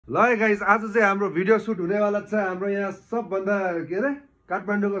ल गाइस आज चाहिँ हाम्रो भिडियो सुट हुनेवाला छ हाम्रो यहाँ सबभन्दा के अरे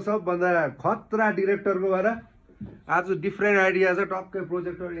काठमाडौँको सबभन्दा खतरा डिरेक्टरको भएर आज डिफ्रेन्ट आइडिया छ टक्कै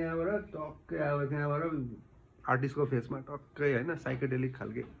प्रोजेक्टर यहाँबाट टक्कै अब त्यहाँबाट आर्टिस्टको फेसमा टक्कै हैन साइकेडेलिक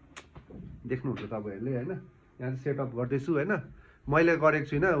खालके देख्नुहुन्छ तपाईहरुले हैन यहाँ सेटअप गर्दैछु हैन मैले गरेको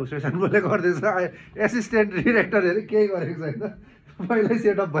छुइनँ उसैले गर्दैछ एसिस्टेन्ट डिरेक्टरहरु केही गरेको छैन पहिल्यै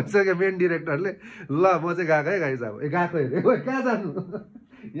सेटअप भइसक्यो मेन डिरेक्टरले ल म चाहिँ गएको है गाइस अब गएको हेरे ओइ कहाँ जानु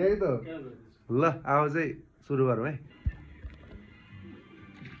यही त ल अब चाहिँ सुरु गरौँ है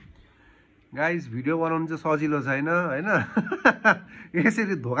गाइस भिडियो बनाउनु चाहिँ सजिलो छैन हैन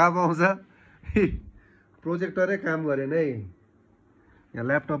यसरी धोका पाउँछ प्रोजेक्टरै काम गरेन है यहाँ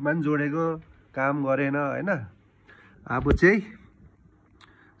ल्यापटपमा पनि जोडेको काम गरेन हैन अब चाहिँ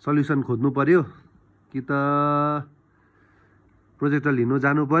सल्युसन खोज्नु पर्यो कि त प्रोजेक्टर लिनु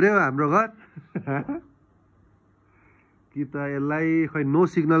जानु पर्यो हाम्रो घर कि त यसलाई खै नो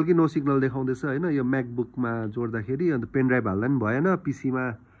सिग्नल कि नो सिग्नल देखाउँदैछ हैन यो म्याकबुकमा जोड्दाखेरि अन्त पेन ड्राइभ हाल्दा पनि भएन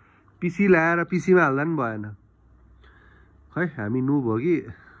पिसी ल्याएर पिसीमा हाल्दा पनि भएन खै हामी नुब हो कि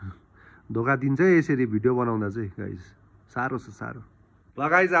धोका दिन्छ यसरी भिडियो बनाउँदा चाहिँ गाइस साह्रो छ साह्रो ल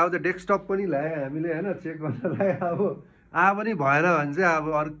गाइस अब चाहिँ डेस्कटप पनि ल्याए हामीले हैन चेक गर्न ल्याए अब पनि भएन भने चाहिँ अब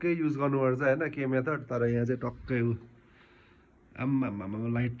अर्कै युज गर्नुपर्छ हैन के मेथड तर यहाँ चाहिँ टक्कै आम्मा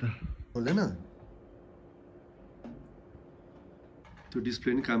लाइट त बोल्दैन त्यो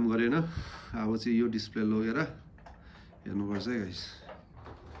डिस्प्ले नि काम गरेन अब चाहिँ यो डिस्प्ले लगेर हेर्नुपर्छ है गाइस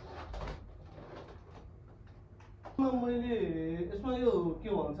मैले यसमा यो के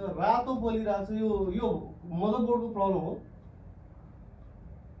भन्छ रातो बोलिरहेको छ यो मदरबोर्डको प्रब्लम हो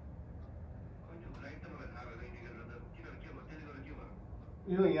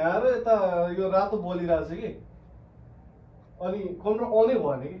यो यहाँ र यता यो रातो बोलिरहेको छ कि अनि कन्ट्रोल अनै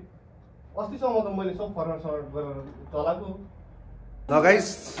भएन कि अस्तिसम्म त मैले सब फर्मट गरेर चलाएको ल गाइस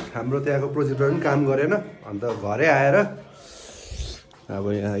हाम्रो त्यहाँको प्रोजेक्टर पनि काम गरेन अन्त घरै आएर अब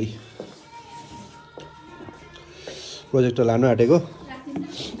यहाँ प्रोजेक्टर लानु आँटेको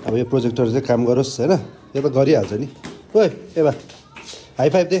अब यो प्रोजेक्टर चाहिँ काम गरोस् हैन यो त गरिहाल्छ नि ओइ ए बा high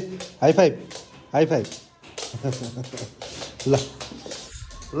five they high five ल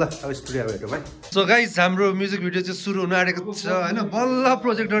ल अब स्टुडियो भेटौँ है सो गाइस हाम्रो म्युजिक भिडियो चाहिँ सुरु हुन आँटेको छ हैन बल्ल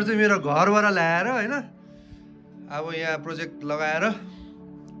प्रोजेक्टर चाहिँ मेरो घरबाट ल्याएर हैन अब यहाँ प्रोजेक्ट लगाएर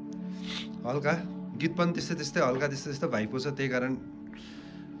हल्का गीत पनि त्यस्तै हल्का त्यस्तै भाइको छ त्यही कारण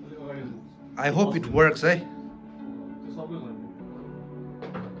आई होप इट वर्क्स है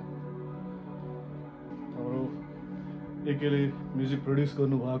हाम्रो एकेले म्युजिक प्रड्युस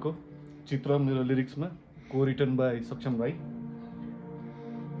गर्नुभएको चित्र मेरो लिरिक्समा को रिटर्न बाई सक्षम भाइ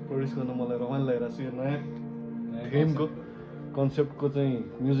प्रड्युस गर्न मलाई रमाइलो लागिरहेको छ यो नयाँ गेमको कन्सेप्टको चाहिँ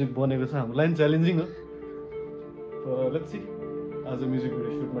म्युजिक बनेको छ हाम्रो लाइन च्यालेन्जिङ हो लेट्स सी आज म्युजिक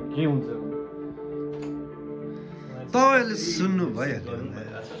भिडियो सुटमा के हुन्छ तपाईँले सुन्नु भयो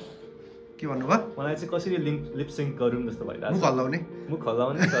के भन्नुभयो मलाई चाहिँ कसरी लिपसिङ्क गरौँ जस्तो भइरहेको मुख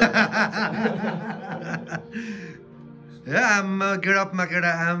हल्लाउने ए आम्मा गेडअपमा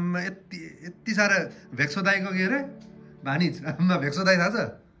केटा आम्मा यति साह्रो भेक्सो दाईको के अरे भानिज आम्मा भेक्सो दाई थाहा छ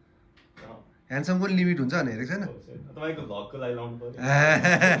ह्यान्डसमको पनि लिमिट हुन्छ भने हेरेको छैन तपाईँको भ्लगको लागि लाउनु पर्यो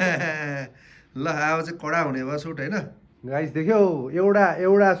ल अब चाहिँ कडा हुने भयो सुट होइन गाइस देख्यौ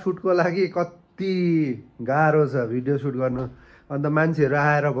एउटा सुटको लागि कति गाह्रो छ भिडियो सुट गर्नु अन्त मान्छेहरू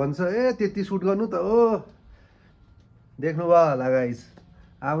आएर भन्छ ए त्यति सुट गर्नु त हो देख्नुभयो होला गाइस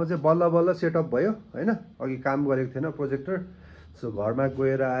अब चाहिँ बल्ल सेटअप भयो होइन अघि काम गरेको थिएन प्रोजेक्टर सो घरमा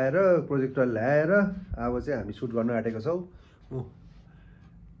गएर आएर प्रोजेक्टर ल्याएर अब चाहिँ हामी सुट गर्न आँटेको छौँ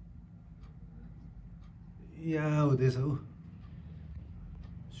यहाँ हुँदैछ हौ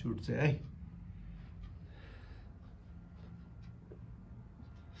सुट चाहिँ है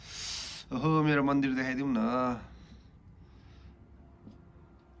ओहो मेरो मन्दिर देखाइदिउँ न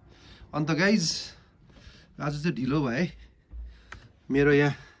अन्त गाइज आज चाहिँ ढिलो भयो है मेरो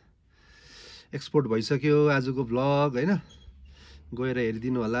यहाँ एक्सपोर्ट भइसक्यो आजको भ्लग होइन गएर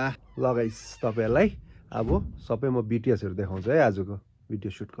हेरिदिनु होला ल गाइज तपाईँहरूलाई अब सबै म बिटिएसहरू देखाउँछु है आजको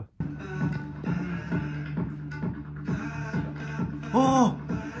भिडियो सुटको हो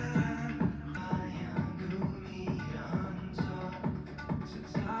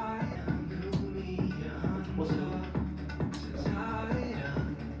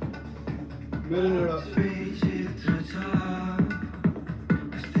मेरो एउटा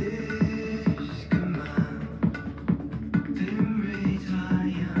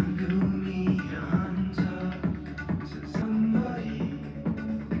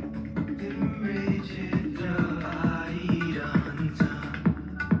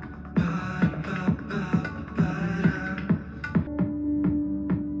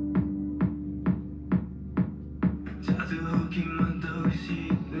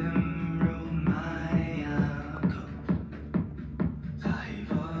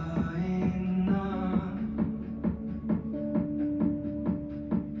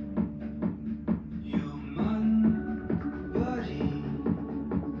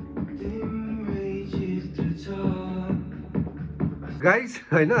गाइस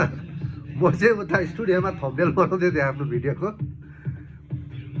होइन म चाहिँ उता स्टुडियोमा थम्बनेल बनाउँदै थिएँ आफ्नो भिडियोको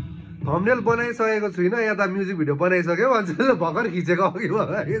थम्बनेल बनाइसकेको छुइनँ यता म्युजिक भिडियो बनाइसक्यो भन्छ भर्खर खिचेको अघि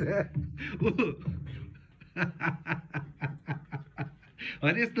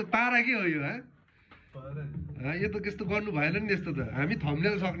अनि यस्तो पारा के हो यो यो त त्यस्तो गर्नु भएन नि यस्तो त हामी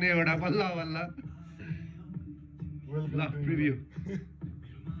थम्बनेल सक्ने एउटा बल्ल बल्ल ल प्रिभ्यू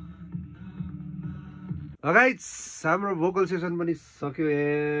गाइस हाम्रो भोकल सेसन पनि सक्यो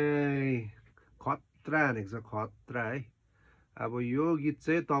खतरा हानेको छ खतरा है अब यो गीत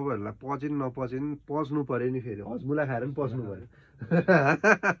चाहिँ तपाईँहरूलाई पचिन नपचिन पच्नु पर्यो नि फेरि हजमुला खाएर पनि पच्नु पर्यो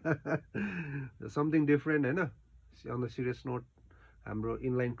समथिङ डिफ्रेन्ट होइन अन द सिरियस नोट हाम्रो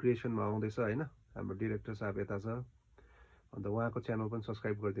इनलाइन क्रिएसनमा आउँदैछ होइन हाम्रो डिरेक्टर साहब यता छ अन्त उहाँको च्यानल पनि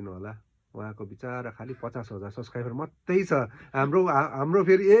सब्सक्राइब गरिदिनु होला उहाँको बिचारा खालि 50,000 सब्सक्राइबर मात्रै छ हाम्रो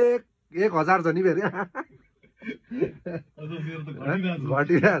फेरि 1,000 छ नि फेरि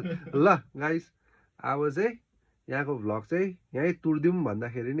घटिरहेको ल गाइस अब चाहिँ यहाँको भ्लग चाहिँ यहीँ तुरिदिउँ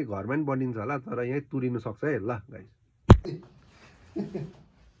भन्दाखेरि नि घरमा पनि बनिन्छ होला तर यहीँ तुरिनु सक्छ है ल गाइस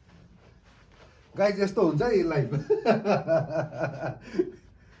गाइस यस्तो हुन्छ है लाइफ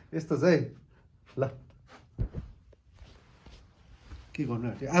यस्तो चाहिँ ल के गर्नु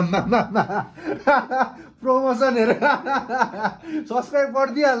आम्मा प्रमोसन हेरेर सब्सक्राइब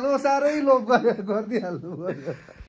गरिदिइहाल्नु साह्रै लोभ गरिदिइहाल्नु